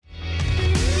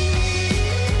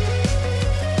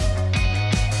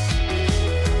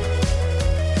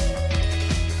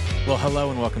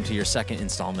hello and welcome to your second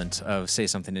installment of Say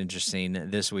Something Interesting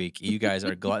this week. You guys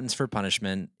are gluttons for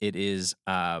punishment. It is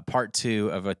part 2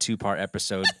 of a 2-part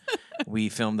episode. We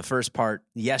filmed the first part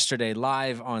yesterday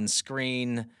live on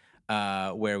screen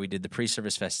where we did the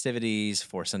pre-service festivities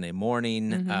for Sunday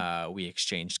morning. Mm-hmm. We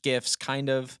exchanged gifts,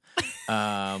 kind of.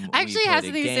 I actually have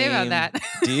something to say about that.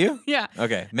 Do you? Yeah.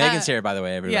 Okay. Megan's here, by the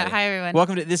way, everybody. Yeah, hi, everyone.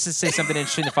 Welcome to This is Say Something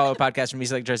Interesting, the follow-up podcast from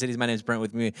East Lake Tri-Cities. My name is Brent.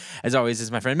 With me, as always,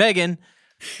 is my friend Megan.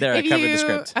 There, I covered the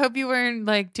script. I hope you weren't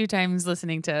like 2 times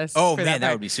listening to us. Oh, for man, that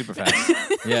part. would be super fast.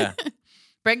 Yeah.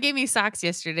 Brent gave me socks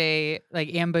yesterday,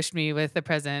 like ambushed me with a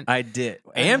present. I did.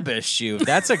 Ambushed you.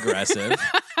 That's aggressive.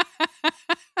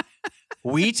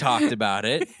 We talked about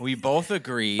it. We both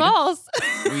agreed. False.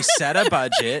 We set a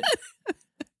budget.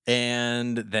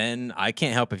 And then I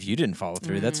can't help if you didn't follow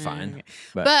through. That's fine.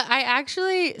 But I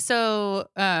actually,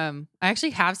 I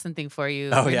actually have something for you.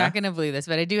 Oh, You're yeah? not going to believe this,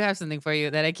 but I do have something for you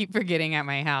that I keep forgetting at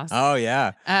my house. Oh,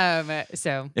 yeah.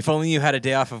 So If only you had a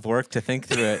day off of work to think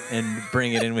through it and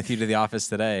bring it in with you to the office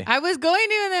today. I was going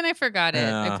to, and then I forgot it.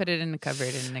 Yeah. I put it in the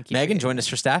cupboard, and I keep Megan forgetting. joined us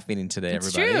for staff meeting today, It's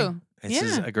everybody. true. This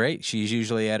is great. She's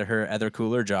usually at her other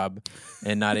cooler job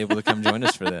and not able to come join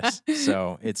us for this.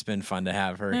 So it's been fun to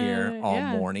have her here all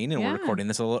yeah. morning, and we're Yeah. recording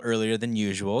this a little earlier than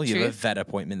usual. You have a Truth. vet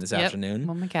appointment this Yep. afternoon.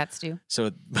 Well, my cats do.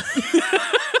 So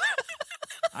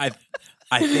I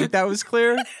think that was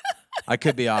clear. I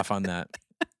could be off on that.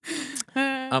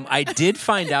 I did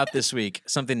find out this week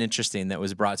something interesting that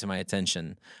was brought to my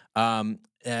attention. Have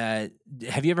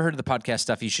you ever heard of the podcast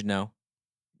Stuff You Should Know?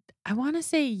 I want to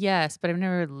say yes, but I've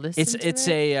never listened. It's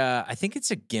to it. I think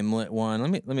it's a Gimlet one.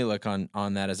 Let me look on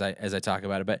that as I talk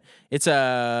about it. But it's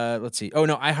a let's see. Oh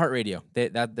no, iHeartRadio.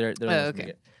 They're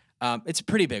okay. It's a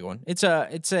pretty big one. It's a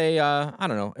I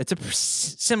don't know. It's a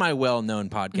semi well known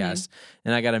podcast.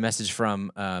 And I got a message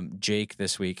from Jake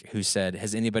this week who said,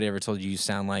 "Has anybody ever told you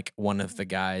sound like one of the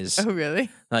guys? Oh, really?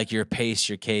 Like your pace,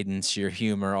 your cadence, your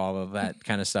humor, all of that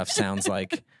kind of stuff sounds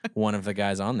like one of the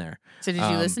guys on there." So did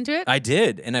you listen to it? I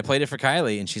did, and I played it for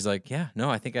Kylie, and she's like, "Yeah, no,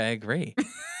 I think I agree."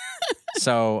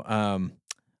 So,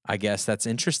 I guess that's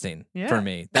interesting for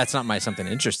me. That's not my something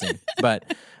interesting,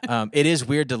 but it is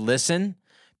weird to listen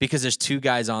because there's 2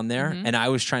 guys on there, and I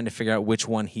was trying to figure out which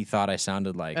one he thought I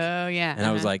sounded like. Oh, yeah. And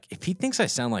I was like, if he thinks I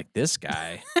sound like this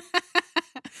guy,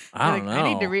 I don't know.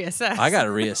 I need to reassess. I got to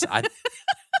reassess.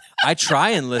 I try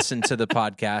and listen to the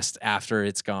podcast after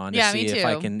it's gone to Yeah, see me if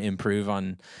I too. can improve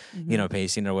on,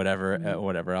 pacing or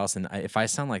whatever else. And if I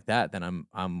sound like that, then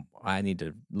I need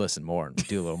to listen more and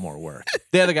do a little more work.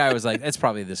 The other guy was like, "It's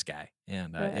probably this guy,"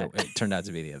 and it turned out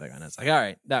to be the other guy. And I was like, "All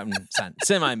right, that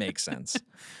semi makes sense."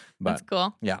 But That's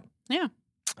cool. yeah. Yeah.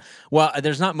 Well,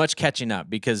 there's not much catching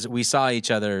up because we saw each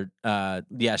other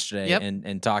yesterday Yep.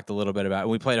 and talked a little bit about it.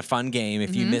 We played a fun game.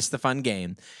 If you missed the fun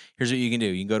game, here's what you can do.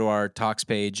 You can go to our Talks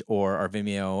page or our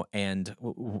Vimeo and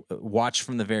watch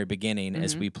from the very beginning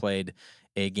as we played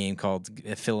a game called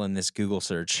Fill in This Google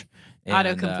Search. And,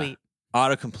 Autocomplete.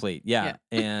 Autocomplete, yeah.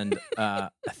 And I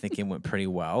think it went pretty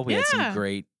well. We had some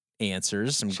great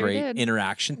answers, some Sure great did.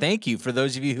 interaction. Thank you for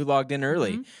those of you who logged in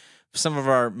early. Some of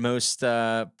our most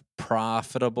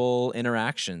profitable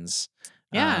interactions,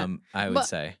 I would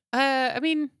say. I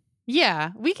mean,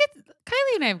 yeah, we could.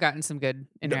 Kylie and I have gotten some good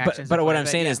interactions. But what before, I'm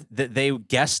saying yeah. is that they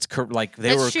guessed they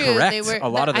That's were true. correct They were, a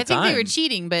lot of the I time. think they were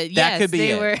cheating, but That yes, could be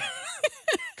they it. were.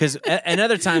 Because and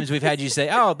other times we've had you say,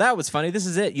 "Oh, that was funny. This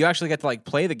is it." You actually got to like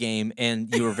play the game,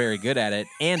 and you were very good at it,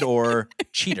 and or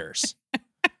cheaters.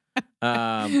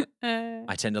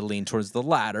 I tend to lean towards the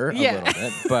latter a little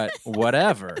bit, but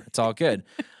whatever. It's all good.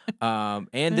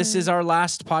 And this is our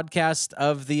last podcast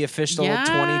of the official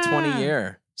 2020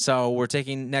 year. So we're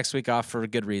taking next week off for a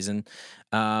good reason.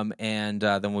 And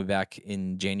then we'll be back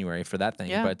in January for that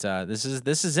thing. Yeah. But this is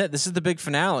it. This is the big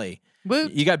finale.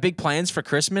 Woot. You got big plans for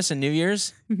Christmas and New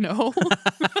Year's? No.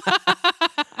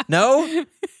 No?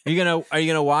 Are you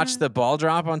gonna watch the ball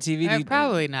drop on TV? Do you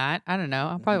Probably not. I don't know.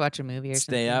 I'll probably watch a movie or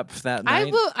stay something. up that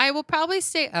night? I will probably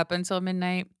stay up until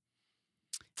midnight,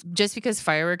 just because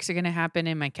fireworks are going to happen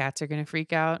and my cats are going to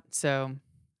freak out. So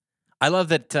I love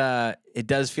that it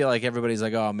does feel like everybody's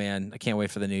like, "Oh man, I can't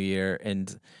wait for the new year." And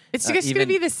it's just going to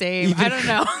be the same. even- I don't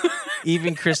know.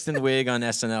 even Kristen Wiig on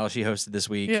SNL, she hosted this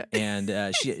week, Yeah. and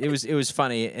it was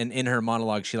funny. And in her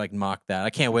monologue, she like mocked that.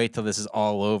 I can't wait till this is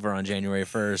all over on January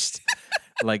 1st.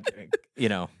 Like,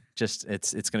 just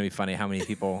it's gonna be funny how many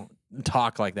people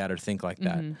talk like that or think like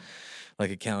that,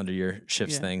 like a calendar year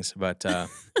shifts things. But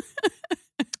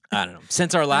I don't know.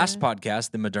 Since our last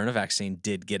podcast, the Moderna vaccine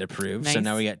did get approved, so Nice.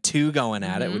 now we got 2 going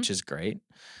at it, which is great.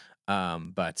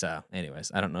 But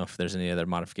anyways, I don't know if there's any other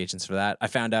modifications for that. I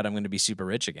found out I'm going to be super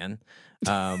rich again.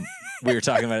 We were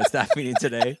talking about a staff meeting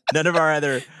today. None of our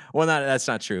other, that's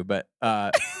not true, but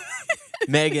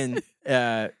Megan,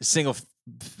 single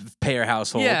payer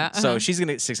household. Yeah, So she's going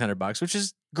to get $600, which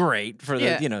is great for the,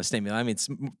 Yeah. stimulus. I mean, it's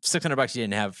 $600 you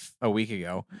didn't have a week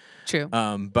ago. True.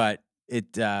 But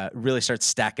it really starts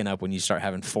stacking up when you start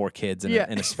having 4 kids and,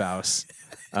 and a spouse.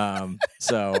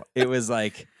 So it was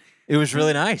like, it was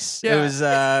really nice. Yeah.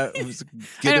 It was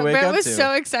good to wake Brett up was to.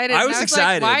 so excited. I and was like,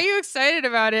 excited. why are you excited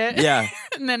about it? Yeah.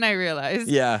 And then I realized.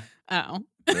 Yeah. Oh.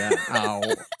 Yeah. Ow.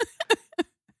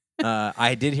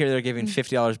 I did hear they're giving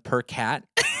 $50 per cat.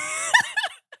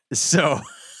 So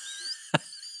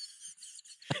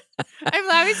I'm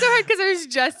laughing so hard because I was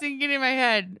just thinking in my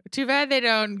head, too bad they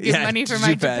don't give money for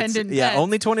my too bad. dependent Yeah, pets.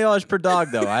 only $20 per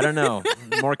dog though. I don't know.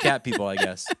 More cat people, I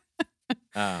guess.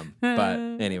 But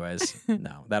anyways,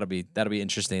 no, that'll be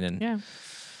interesting and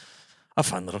a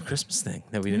fun little Christmas thing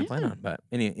that we didn't plan on. But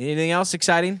anything else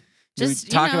exciting? Just we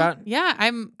talk about? Yeah,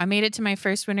 I made it to my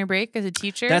first winter break as a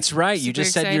teacher. That's right. You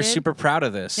just said you're excited. super proud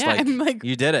of this. Yeah, I'm like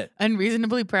you did it.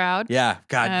 unreasonably proud. Yeah.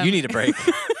 God, you need a break.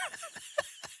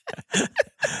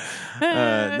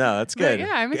 No, that's good. Yeah,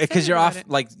 I'm excited because you're about off. it.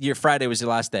 Like your Friday was your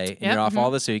last day, and Yep, you're off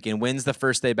all this week. And when's the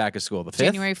first day back of school? The 5th?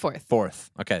 January 4th. 4th.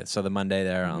 Okay, so the Monday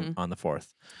there on the 4th.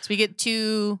 So we get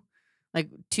 2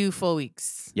 full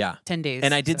weeks. Yeah, 10 days.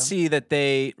 and I did see that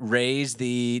they raised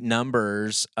the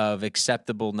numbers of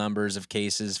acceptable numbers of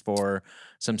cases for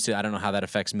some students. I don't know how that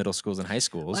affects middle schools and high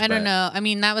schools. I don't know. I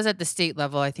mean, that was at the state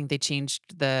level. I think they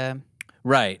changed the.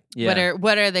 Right. Yeah.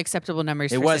 What are the acceptable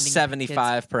numbers? It for was sending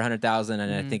 75 per 100,000,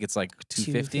 and I think it's like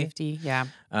 250. Yeah.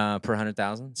 Per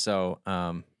 100,000. So,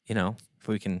 if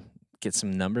we can get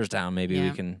some numbers down, maybe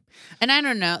we can. And I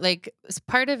don't know, like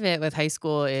part of it with high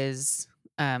school is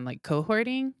like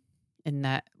cohorting, and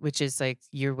that which is like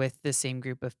you're with the same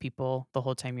group of people the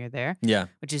whole time you're there. Yeah.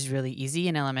 Which is really easy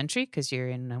in elementary because you're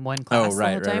in one class. Oh,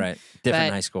 right, the whole time. right. Different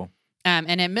But high school.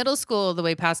 And at middle school, the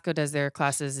way Pasco does their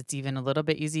classes, it's even a little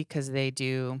bit easy because they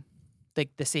do, like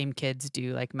the same kids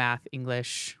do like math,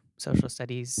 English, social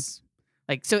studies.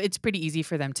 Like, so it's pretty easy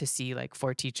for them to see like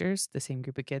 4 teachers, the same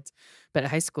group of kids. But at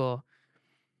high school,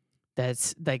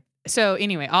 that's like, so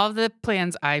anyway, all of the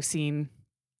plans I've seen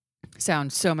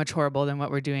sound so much horrible than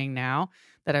what we're doing now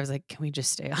that I was like, can we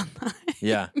just stay online?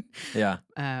 Yeah. Yeah.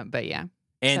 But yeah.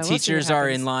 And So we'll see what teachers are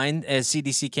in happens. line. As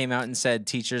CDC came out and said,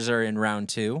 teachers are in round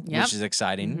 2, Yep. which is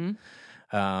exciting.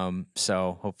 Mhm.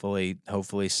 So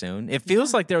hopefully soon. It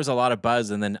feels like there was a lot of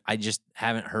buzz, and then I just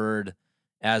haven't heard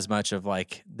as much of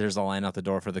like there's a line out the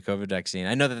door for the COVID vaccine.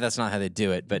 I know that that's not how they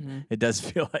do it, but it does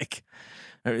feel like.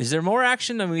 Is there more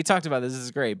action? I mean, we talked about this. This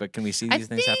is great, but can we see these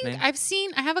things happening?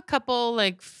 I have a couple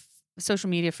like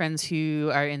social media friends who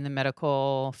are in the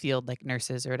medical field, like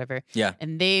nurses or whatever. Yeah.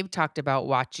 And they've talked about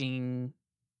watching,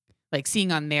 like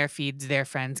seeing on their feeds, their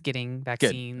friends getting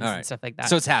vaccines All right. and stuff like that.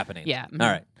 So it's happening. Yeah. All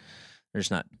right. They're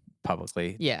just not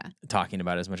publicly Yeah. talking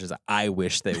about it as much as I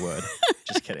wish they would.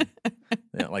 Just kidding.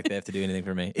 They don't like they have to do anything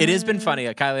for me. It has been funny.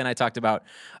 Kylie and I talked about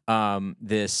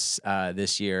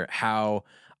this year, how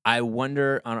I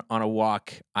wonder on a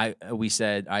walk. I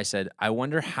said I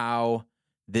wonder how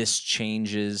this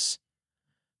changes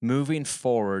moving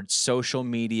forward social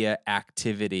media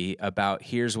activity about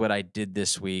here's what I did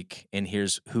this week and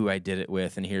here's who I did it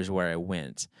with and here's where I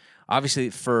went.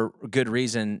 Obviously, for good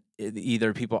reason,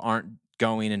 either people aren't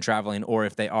going and traveling, or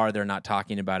if they are, they're not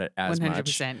talking about it as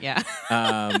 100%. Yeah.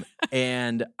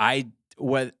 and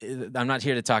I'm not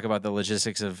here to talk about the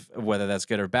logistics of whether that's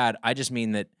good or bad. I just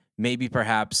mean that maybe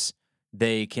perhaps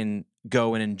they can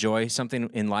go and enjoy something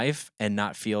in life and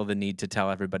not feel the need to tell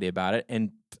everybody about it.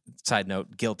 And side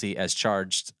note, guilty as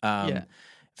charged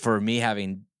for me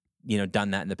having done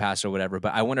that in the past or whatever.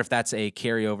 But I wonder if that's a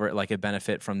carryover, like a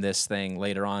benefit from this thing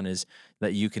later on, is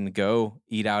that you can go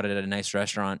eat out at a nice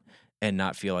restaurant and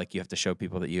not feel like you have to show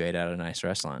people that you ate at a nice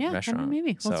restaurant. Yeah,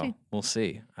 maybe. We'll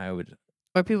see. I would.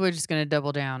 Or people are just going to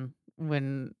double down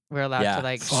when we're allowed to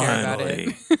like share about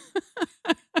it.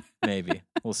 Maybe.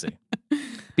 We'll see.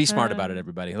 Be smart about it,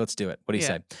 everybody. Let's do it. What do you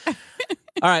Yeah. say?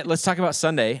 All right, let's talk about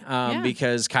Sunday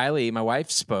because Kylie, my wife,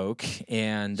 spoke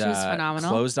and She was phenomenal.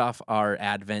 closed off our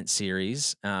Advent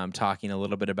series, talking a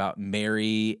little bit about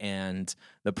Mary and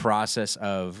the process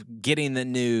of getting the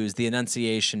news, the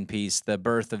Annunciation piece, the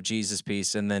birth of Jesus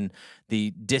piece, and then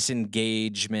the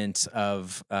disengagement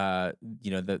of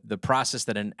the process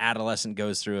that an adolescent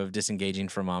goes through of disengaging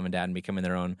from mom and dad and becoming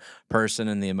their own person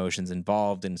and the emotions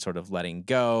involved and sort of letting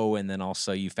go. And then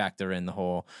also you factor in the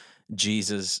whole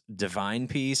Jesus divine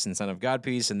piece and Son of God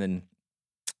piece, and then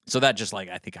so that just like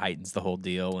I think heightens the whole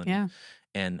deal.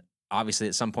 And obviously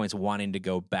at some points wanting to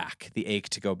go back, the ache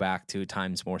to go back to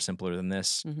times more simpler than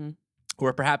this, Mm-hmm.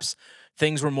 where perhaps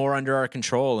things were more under our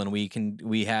control and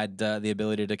we had the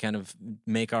ability to kind of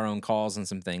make our own calls on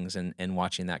some things, and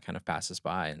watching that kind of pass us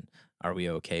by, and are we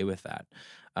okay with that?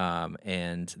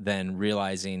 And then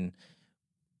realizing,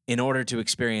 in order to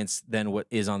experience then what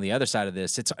is on the other side of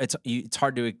this, it's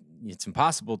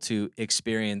impossible to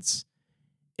experience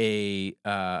a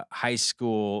high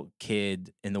school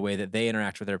kid in the way that they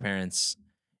interact with their parents,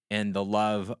 and the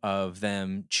love of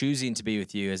them choosing to be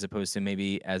with you, as opposed to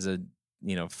maybe as a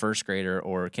first grader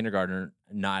or kindergartner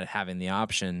not having the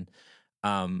option,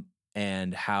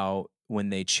 and how when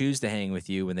they choose to hang with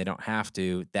you when they don't have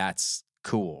to, that's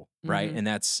cool, right? Mm-hmm. And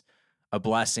that's a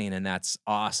blessing, and that's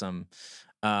awesome.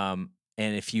 And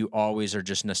if you always are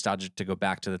just nostalgic to go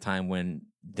back to the time when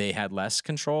they had less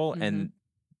control, Mm-hmm. and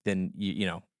then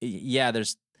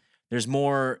there's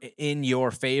more in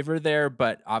your favor there,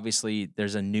 but obviously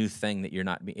there's a new thing that you're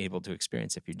not able to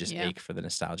experience if you just Yeah. ache for the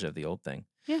nostalgia of the old thing.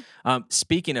 Yeah.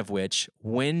 Speaking of which,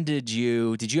 when did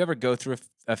you ever go through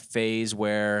a phase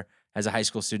where, as a high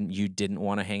school student, you didn't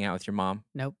want to hang out with your mom?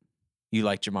 Nope. You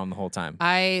liked your mom the whole time.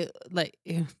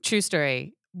 True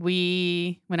story.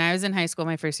 When I was in high school,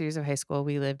 my first years of high school,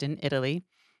 we lived in Italy.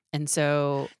 And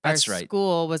so That's our right.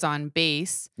 school was on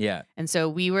base. Yeah. And so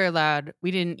we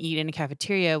didn't eat in a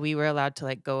cafeteria. We were allowed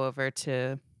to go over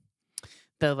to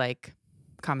the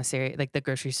commissary, the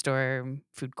grocery store,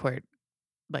 food court,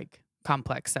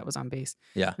 complex that was on base.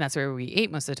 Yeah. And that's where we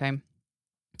ate most of the time.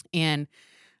 And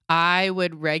I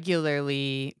would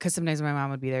regularly, because sometimes my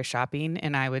mom would be there shopping,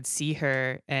 and I would see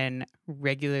her and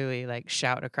regularly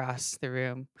shout across the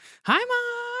room, "Hi,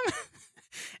 Mom!"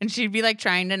 And she'd be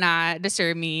trying to not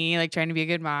disturb me, trying to be a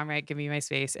good mom, right? Give me my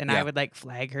space. And Yeah. I would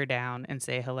flag her down and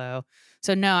say hello.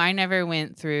 So no, I never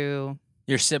went through.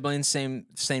 Your siblings, same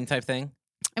type thing?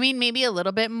 I mean, maybe a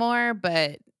little bit more,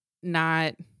 but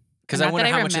not. Because I Not wonder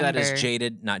that I how much of that is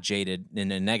remember. not jaded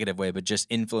in a negative way, but just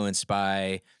influenced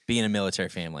by being a military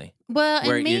family, Well,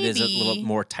 where and it is a little maybe.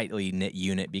 more tightly knit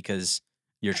unit because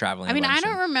you're traveling I a mean, I bunch.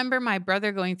 don't remember my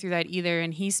brother going through that either.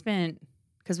 And he spent,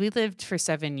 because we lived for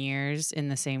 7 years in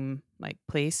the same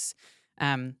place.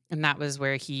 And that was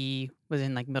where he was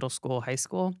in middle school, high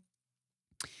school.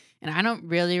 And I don't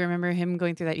really remember him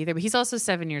going through that either. But he's also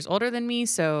 7 years older than me.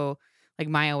 So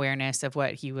my awareness of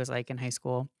what he was like in high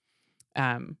school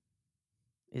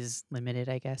is limited,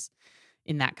 I guess,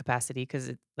 in that capacity,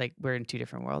 because we're in two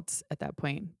different worlds at that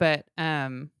point. But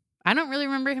I don't really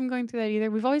remember him going through that either.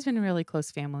 We've always been a really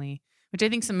close family, which I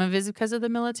think some of it is because of the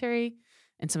military,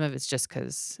 and some of it's just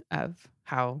because of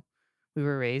how we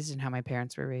were raised and how my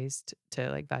parents were raised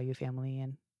to value family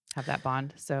and have that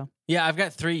bond. So Yeah, I've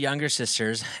got 3 younger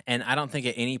sisters, and I don't think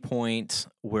at any point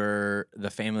were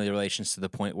the family relations to the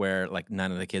point where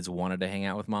none of the kids wanted to hang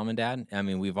out with mom and dad. I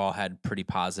mean, we've all had pretty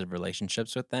positive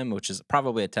relationships with them, which is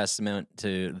probably a testament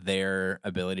to their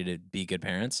ability to be good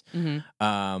parents. mhm.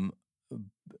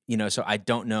 So I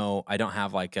don't know. I don't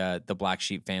have the black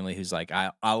sheep family who's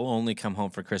I'll only come home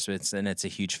for Christmas, and it's a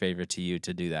huge favor to you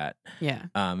to do that. Yeah.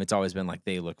 It's always been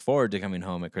they look forward to coming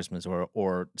home at Christmas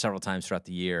or several times throughout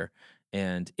the year.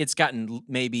 And it's gotten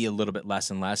maybe a little bit less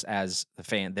and less as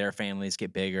their families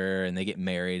get bigger and they get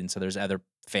married, and so there's other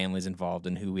families involved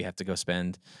in who we have to go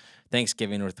spend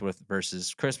Thanksgiving with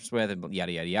versus Christmas with, and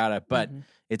yada yada yada. But Mhm.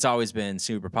 it's always been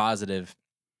super positive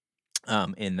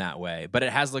in that way. But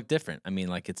it has looked different. I mean,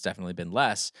 it's definitely been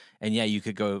less. And yeah, you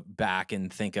could go back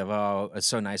and think of, oh, it's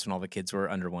so nice when all the kids were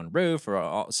under one roof,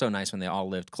 or so nice when they all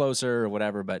lived closer or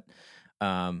whatever. But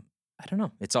I don't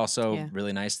know. It's also Yeah.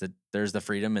 really nice that there's the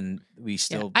freedom, and we Yeah.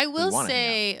 still I we will wanna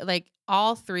hang out. say,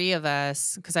 all 3 of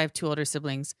us, because I have 2 older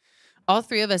siblings, all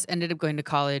 3 of us ended up going to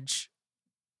college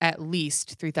at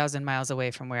least 3,000 miles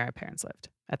away from where our parents lived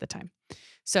at the time.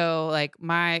 So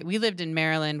we lived in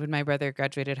Maryland when my brother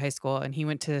graduated high school, and he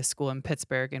went to school in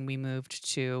Pittsburgh, and we moved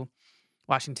to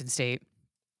Washington State.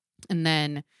 And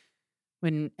then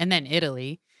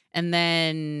Italy. And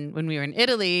then when we were in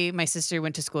Italy, my sister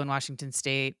went to school in Washington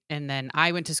State, and then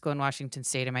I went to school in Washington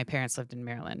State, and my parents lived in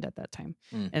Maryland at that time.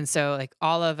 Mm. And so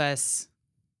all of us,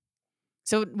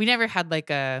 so we never had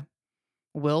a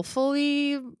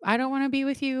willfully, I don't want to be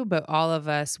with you, but all of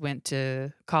us went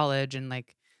to college, and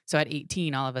so at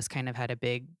 18, all of us kind of had a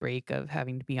big break of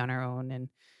having to be on our own and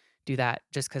do that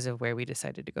just because of where we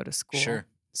decided to go to school. Sure.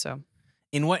 So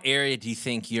In what area do you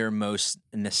think you're most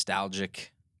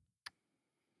nostalgic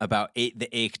about the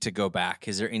ache to go back?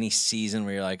 Is there any season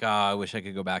where you're like, oh, I wish I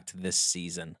could go back to this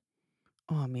season?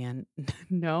 oh man,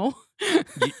 no.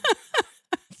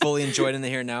 Fully enjoyed in the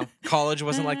here and now? College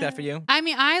wasn't like that for you? I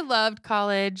mean, I loved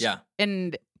college. Yeah.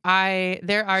 And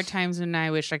there are times when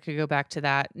I wish I could go back to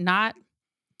that. Not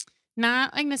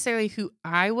like necessarily who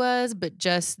I was, but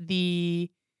just the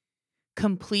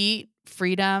complete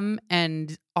freedom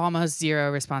and almost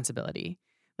zero responsibility.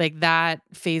 Like that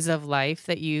phase of life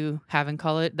that you have in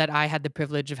college, that I had the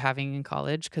privilege of having in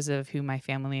college because of who my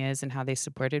family is and how they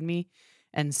supported me.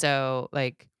 And so,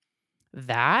 like,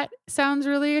 that sounds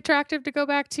really attractive to go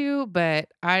back to, but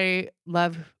I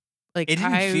love, like, It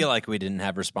didn't feel like we didn't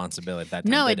have responsibility at that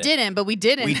time. no, did it didn't, but we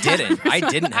didn't. We didn't. I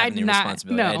didn't have I any did not-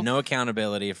 responsibility. I had no. no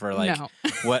accountability for like No.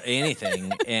 what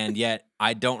anything, and yet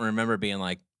I don't remember being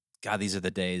like, God, these are the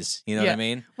days. You know what Yeah. I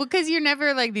mean? Well, because you're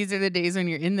never like, these are the days when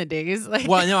you're in the days. Like,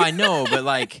 Well, no, I know, but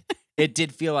like it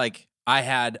did feel like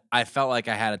I felt like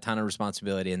I had a ton of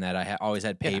responsibility in that I always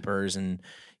had Yeah. papers and,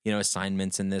 you know,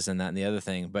 assignments and this and that and the other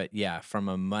thing. But yeah, from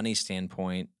a money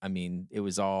standpoint, I mean, it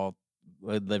was all,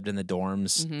 I lived in the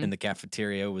dorms Mhm. and the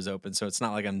cafeteria was open. So it's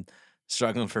not like I'm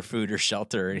struggling for food or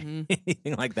shelter or Mhm.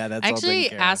 anything like that. That's I all taken actually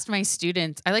care of. asked my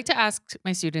students, I like to ask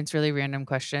my students really random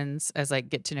questions as like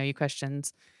get to know you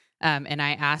questions. And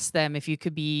I asked them if you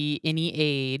could be any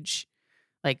age,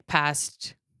 like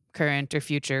past, current, or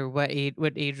future, what age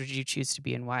would you choose to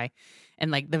be and why? And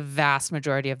like the vast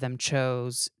majority of them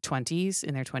chose 20s,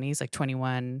 in their 20s, like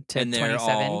 21 to And they're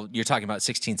 27. all, you're talking about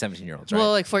 16, 17-year-olds, right?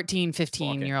 Well, like 14,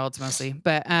 15-year-olds mostly.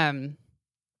 But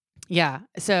yeah.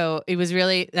 So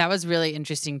that was really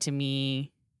interesting to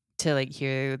me to like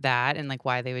hear that and like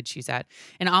why they would choose that.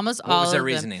 And almost What all was their of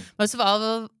them, reasoning?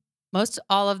 most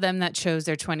all of them that chose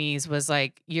their 20s was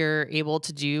like, you're able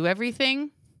to do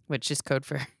everything, which is code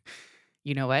for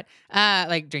you know what,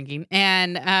 like drinking.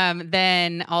 And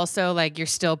then also like you're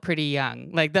still pretty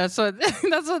young. Like that's what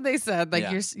that's what they said. Like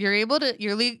Yeah. you're able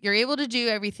to do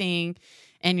everything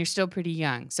and you're still pretty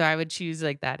young. So I would choose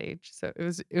like that age. So it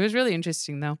was really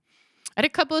interesting though. I had a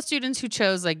couple of students who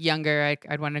chose like younger.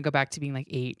 I'd want to go back to being like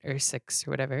 8 or 6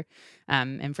 or whatever.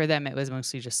 And for them, it was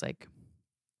mostly just like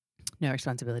no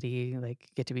responsibility, like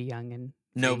get to be young and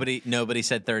free. Nobody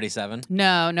said 37.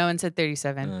 No one said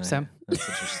 37. So Yeah, that's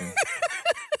interesting.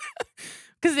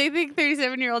 because they think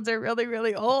 37-year-olds are really,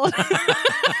 really old.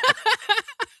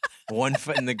 One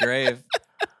foot in the grave.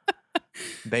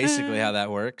 Basically, how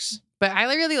that works. But I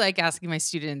really like asking my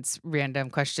students random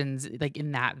questions, like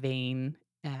in that vein,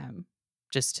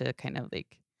 just to kind of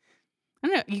like, I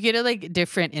don't know, you get a like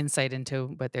different insight into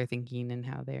what they're thinking and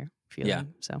how they're feeling. Yeah.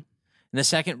 So And the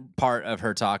second part of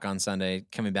her talk on Sunday,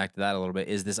 coming back to that a little bit,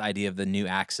 is this idea of the new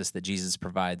access that Jesus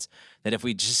provides. That if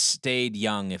we just stayed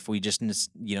young, if we just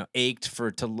ached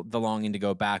for the longing to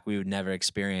go back, we would never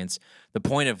experience the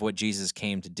point of what Jesus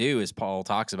came to do, as Paul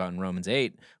talks about in Romans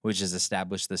 8, which is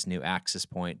establish this new access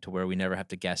point to where we never have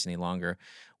to guess any longer.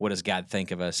 What does God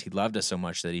think of us? He loved us so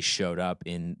much that he showed up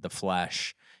in the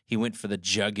flesh. He went for the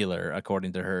jugular,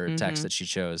 according to her text that she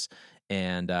chose.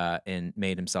 And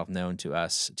made himself known to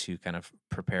us to kind of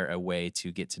prepare a way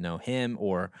to get to know him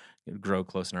or grow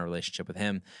close in our relationship with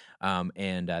him.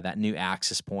 And that new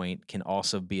access point can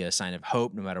also be a sign of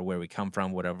hope, no matter where we come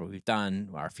from, whatever we've done,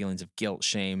 our feelings of guilt,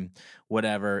 shame,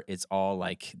 whatever. It's all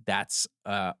like that's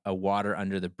a water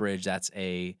under the bridge.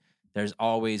 There's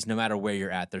always, no matter where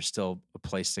you're at, there's still a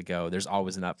place to go. There's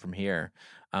always an up from here,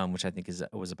 which I think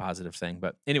was a positive thing.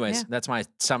 But anyways, that's my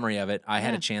summary of it. I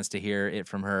had a chance to hear it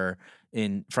from her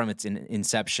from its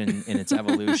inception and its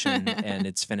evolution and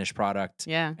its finished product.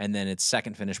 Yeah. And then its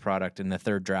second finished product and the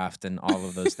third draft and all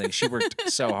of those things. She worked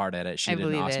so hard at it. She did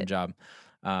an awesome job.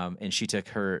 And she took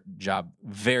her job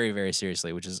very, very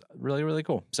seriously, which is really, really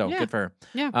cool. So good for her.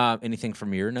 Yeah. Anything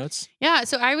from your notes? Yeah.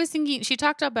 So I was thinking, she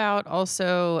talked about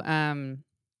also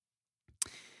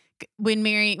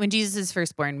when Jesus is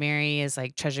first born, Mary is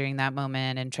like treasuring that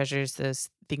moment and treasures those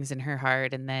things in her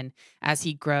heart. And then as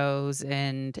he grows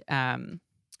and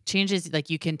changes, like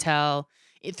you can tell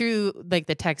through like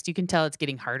the text, you can tell it's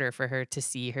getting harder for her to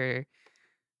see her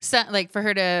son, like for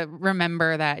her to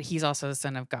remember that he's also the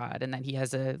Son of God and that he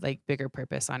has a like bigger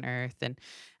purpose on earth.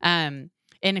 And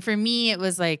for me, it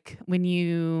was like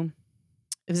it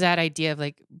was that idea of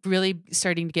like really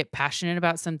starting to get passionate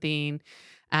about something.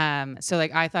 So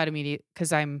like I thought immediately,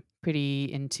 because I'm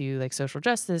pretty into like social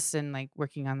justice and like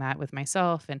working on that with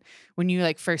myself. And when you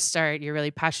like first start, you're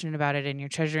really passionate about it and you're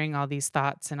treasuring all these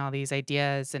thoughts and all these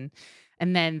ideas. And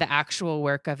then the actual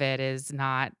work of it is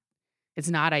it's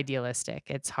not idealistic.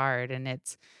 It's hard and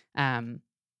it's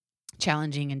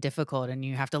challenging and difficult. And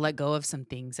you have to let go of some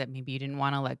things that maybe you didn't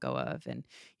want to let go of. And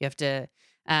you have to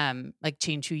like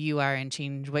change who you are and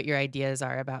change what your ideas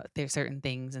are about certain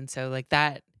things. And so like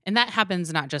that, and that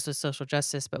happens not just with social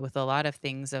justice, but with a lot of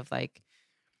things of like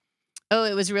oh,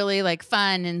 it was really like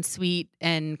fun and sweet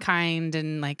and kind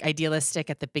and like idealistic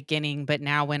at the beginning, but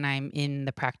now when I'm in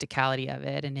the practicality of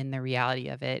it and in the reality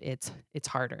of it, it's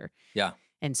harder. Yeah.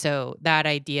 And so that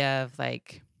idea of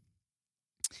like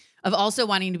of also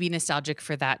wanting to be nostalgic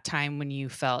for that time when you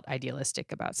felt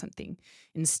idealistic about something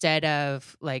instead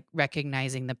of like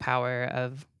recognizing the power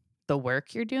of the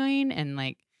work you're doing and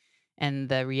like and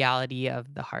the reality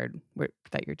of the hard work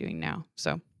that you're doing now.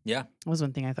 So Yeah. that was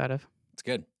one thing I thought of. It's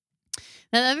good.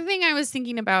 The other thing I was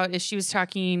thinking about is she was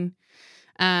talking,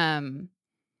 I don't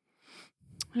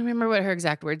remember what her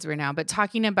exact words were now, but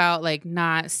talking about like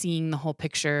not seeing the whole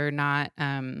picture, not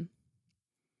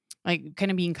like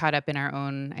kind of being caught up in our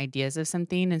own ideas of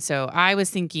something. And so I was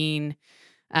thinking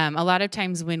a lot of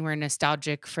times when we're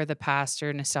nostalgic for the past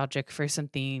or nostalgic for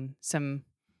something, some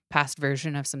past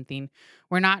version of something,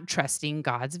 we're not trusting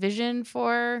God's vision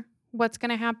for what's going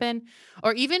to happen.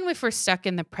 Or even if we're stuck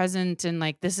in the present and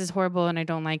like, this is horrible and I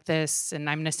don't like this and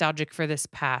I'm nostalgic for this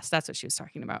past. That's what she was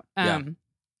talking about. Yeah.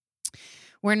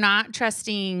 We're not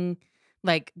trusting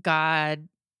like God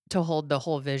to hold the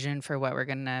whole vision for what we're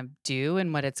going to do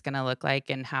and what it's going to look like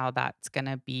and how that's going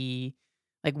to be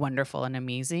like wonderful and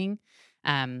amazing.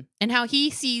 And how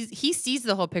he sees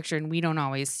the whole picture and we don't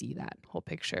always see that whole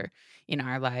picture in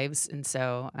our lives. And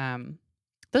so,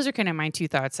 those are kind of my two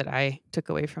thoughts that I took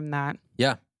away from that.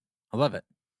 Yeah. I love it.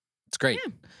 It's great.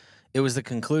 Yeah. It was the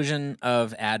conclusion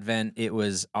of Advent. It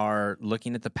was our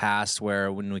looking at the past, where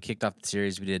when we kicked off the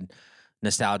series, we did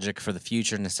nostalgic for the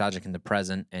future, nostalgic in the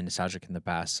present, and nostalgic in the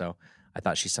past. So I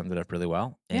thought she summed it up really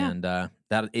well. Yeah. And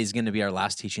that is going to be our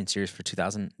last teaching series for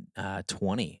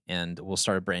 2020. And we'll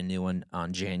start a brand new one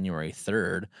on January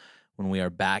 3rd when we are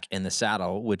back in the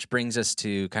saddle, which brings us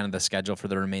to kind of the schedule for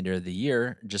the remainder of the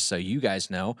year. Just so you guys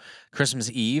know,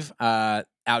 Christmas Eve,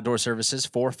 outdoor services,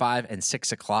 4, 5, and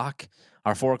 6 o'clock.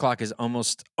 Our 4 o'clock is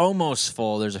almost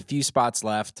full. There's a few spots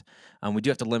left. We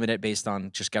do have to limit it based on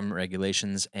just government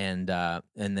regulations, and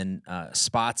then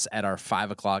spots at our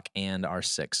 5 o'clock and our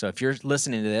 6. So if you're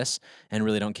listening to this and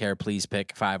really don't care, please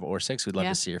pick 5 or 6. We'd love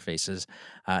to see your faces.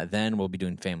 Then we'll be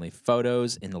doing family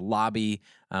photos in the lobby.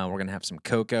 We're gonna have some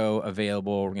cocoa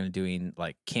available. We're gonna doing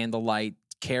like candlelight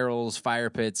carols,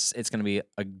 fire pits. It's gonna be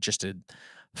just a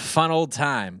fun old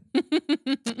time.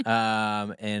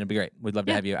 And it'll be great. We'd love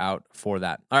to have you out for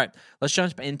that. All right, let's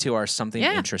jump into our something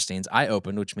interesting. I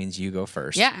opened, which means you go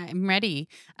first. Yeah, I'm ready.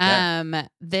 Okay.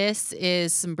 This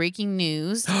is some breaking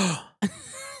news. Pun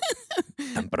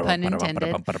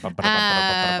intended.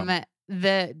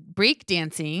 The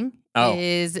breakdancing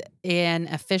is an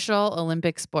official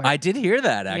Olympic sport. I did hear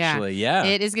that, actually. Yeah.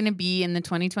 It is going to be in the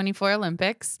 2024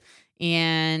 Olympics.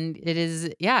 And it is,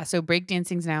 so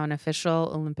breakdancing is now an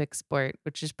official Olympic sport,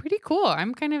 which is pretty cool.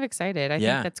 I'm kind of excited. I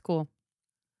think that's cool.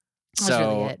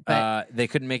 So really it, they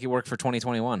couldn't make it work for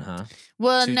 2021, huh?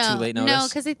 Well, Too late notice? No,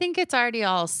 because I think it's already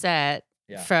all set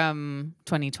from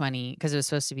 2020 because it was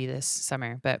supposed to be this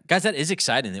summer. But guys, that is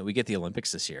exciting that we get the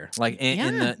Olympics this year. Like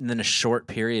in then a short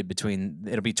period between,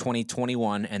 it'll be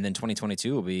 2021 and then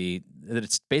 2022 will be.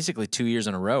 It's basically 2 years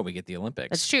in a row we get the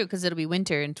Olympics. That's true because it'll be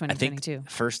winter in 2022. I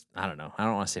think I don't know. I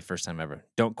don't want to say first time ever.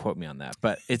 Don't quote me on that.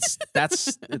 But it's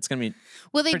gonna be.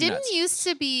 Well, they didn't nuts. used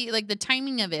to be like the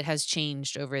timing of it has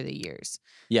changed over the years.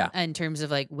 Yeah. In terms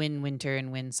of like when winter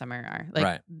and when summer are. Like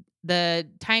right. The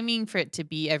timing for it to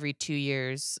be every 2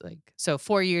 years, like so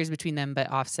 4 years between them,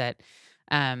 but offset,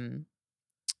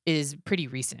 is pretty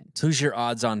recent. Who's your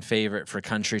odds-on favorite for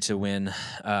country to win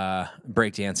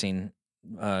breakdancing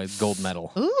gold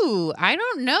medal? Ooh, I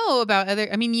don't know about other.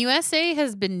 I mean, USA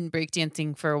has been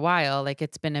breakdancing for a while. Like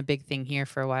it's been a big thing here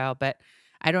for a while, but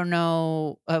I don't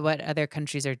know what other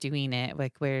countries are doing it.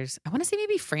 Like I want to say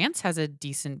maybe France has a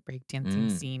decent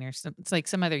breakdancing scene or some. It's like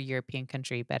some other European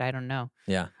country, but I don't know.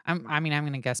 Yeah. I'm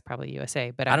going to guess probably USA,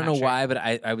 but I don't know sure. why, but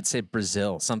I would say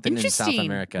Brazil, something in South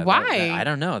America. Why? I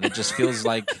don't know. That just feels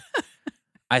like.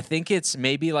 I think it's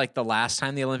maybe like the last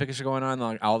time the Olympics are going on,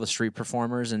 like all the street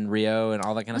performers in Rio and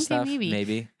all that kind of stuff.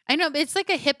 Maybe. I know, but it's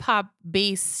like a hip hop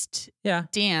based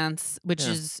dance, which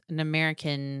is an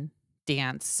American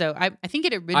dance. So I think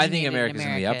it originated. I think America's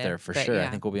going to be up there for sure. Yeah. I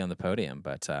think we'll be on the podium,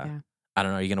 but I don't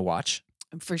know. Are you going to watch?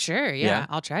 For sure. Yeah.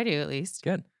 I'll try to at least.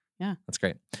 Good. Yeah. That's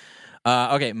great.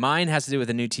 Okay. Mine has to do with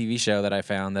a new TV show that I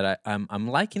found that I'm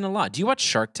liking a lot. Do you watch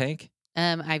Shark Tank?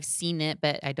 I've seen it,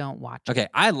 but I don't watch it. Okay,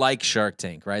 I like Shark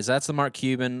Tank, right? So that's the Mark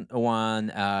Cuban one.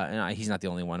 And he's not the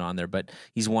only one on there, but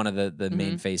he's one of the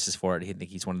main faces for it. I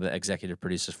think he's one of the executive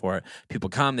producers for it. People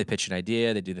come, they pitch an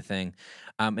idea, they do the thing.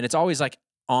 And it's always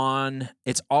on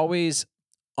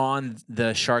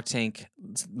the Shark Tank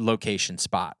location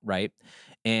spot, right?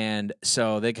 And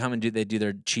so they come and they do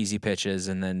their cheesy pitches,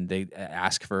 and then they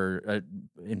ask for an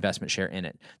investment share in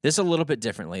it. This a little bit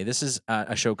differently. This is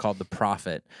a show called The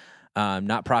Profit.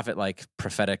 Not profit like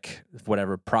prophetic,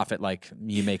 whatever. Profit like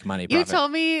you make money. You Profit.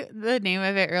 told me the name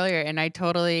of it earlier, and I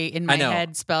totally in my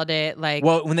head spelled it like.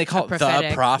 Well, when they call it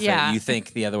The Profit, yeah. you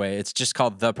think the other way. It's just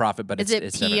called The Profit, but it's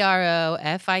different.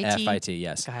 PROFIT? FIT,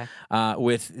 yes. Okay.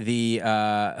 With the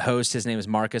host, his name is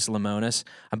Marcus Lemonis.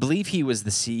 I believe he was the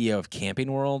CEO of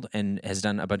Camping World and has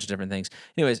done a bunch of different things.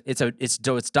 Anyways,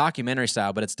 it's documentary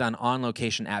style, but it's done on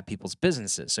location at people's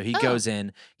businesses. So he goes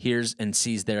in, hears and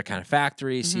sees their kind of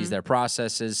factory, sees their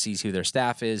processes, sees who their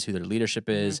staff is, who their leadership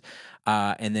is,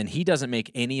 and then he doesn't make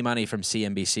any money from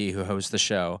CNBC, who hosts the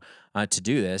show. To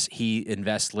do this, he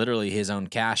invests literally his own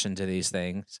cash into these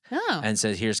things and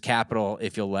says, here's capital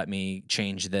if you'll let me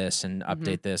change this and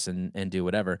update this and do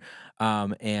whatever.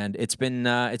 And it's been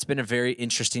a very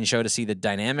interesting show to see the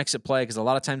dynamics at play, because a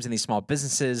lot of times in these small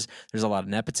businesses, there's a lot of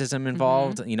nepotism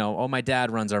involved. You know, my dad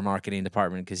runs our marketing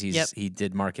department because he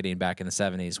did marketing back in the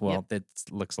 70s. Well, it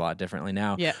looks a lot differently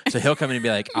now. Yeah. So he'll come in and be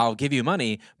like, I'll give you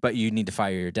money, but you need to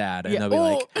fire your dad. And they'll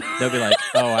be like,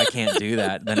 oh, I can't do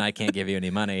that. Then I can't give you any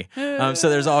money. So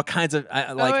there's all kinds of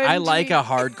I like a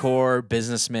hardcore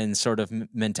businessman sort of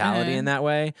mentality in that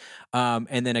way.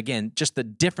 And then again, just the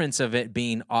difference of it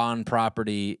being on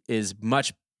property is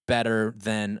much better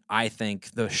than I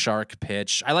think the shark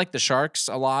pitch. I like the sharks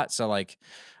a lot, so like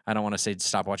I don't want to say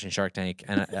stop watching Shark Tank,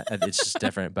 and it's just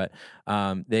different. But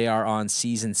they are on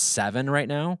season 7 right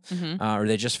now, or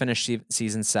they just finished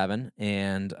season 7,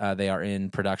 and they are in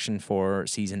production for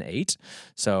season 8.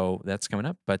 So that's coming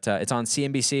up. But it's on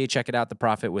CNBC. Check it out, The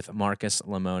Profit with Marcus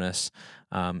Lemonis.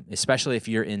 Especially if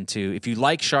you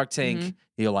like Shark Tank,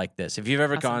 you'll like this. If you've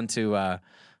ever gone to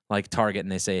like Target and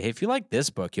they say, hey, if you like this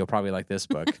book, you'll probably like this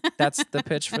book. That's the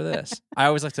pitch for this. I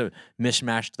always like to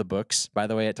mishmash the books, by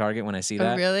the way, at Target when I see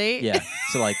that. Oh, really? Yeah.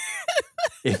 So like,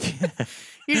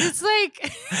 if you're just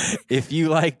like, if you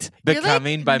liked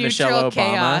Becoming like by Michelle Obama.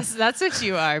 Chaos. That's what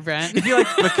you are, Brent. If you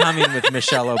like Becoming with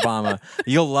Michelle Obama,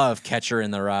 you'll love Catcher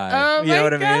in the Rye. Oh, you know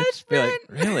what I mean? Be like,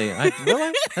 really?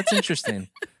 Really? That's interesting.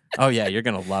 Oh yeah, you're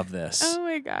gonna love this. Oh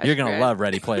my gosh. You're gonna Brent. love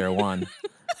Ready Player One.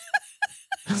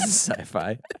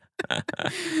 Sci-fi. All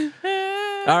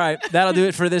right, that'll do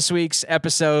it for this week's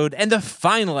episode and the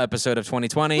final episode of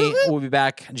 2020. We'll be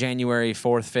back January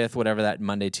 4th, 5th, whatever that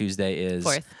Monday, Tuesday is.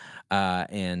 4th.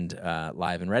 And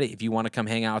live and ready. If you want to come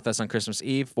hang out with us on Christmas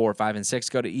Eve, 4, 5, and 6,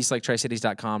 go to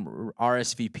eastlaketricities.com,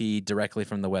 RSVP directly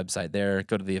from the website there.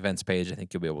 Go to the events page. I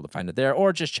think you'll be able to find it there.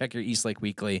 Or just check your Eastlake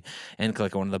Weekly and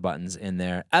click one of the buttons in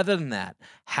there. Other than that,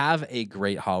 have a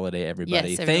great holiday, everybody.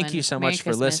 Yes, Thank you so Merry much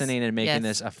for Christmas. listening and making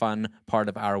this a fun part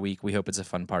of our week. We hope it's a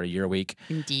fun part of your week.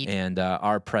 Indeed. And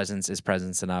our presence is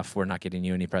presence enough. We're not getting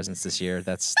you any presents this year.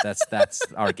 That's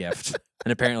our gift.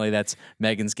 And apparently that's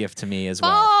Megan's gift to me as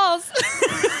well. Balls.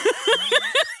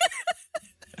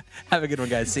 Have a good one,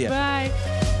 guys. See ya.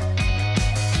 Bye.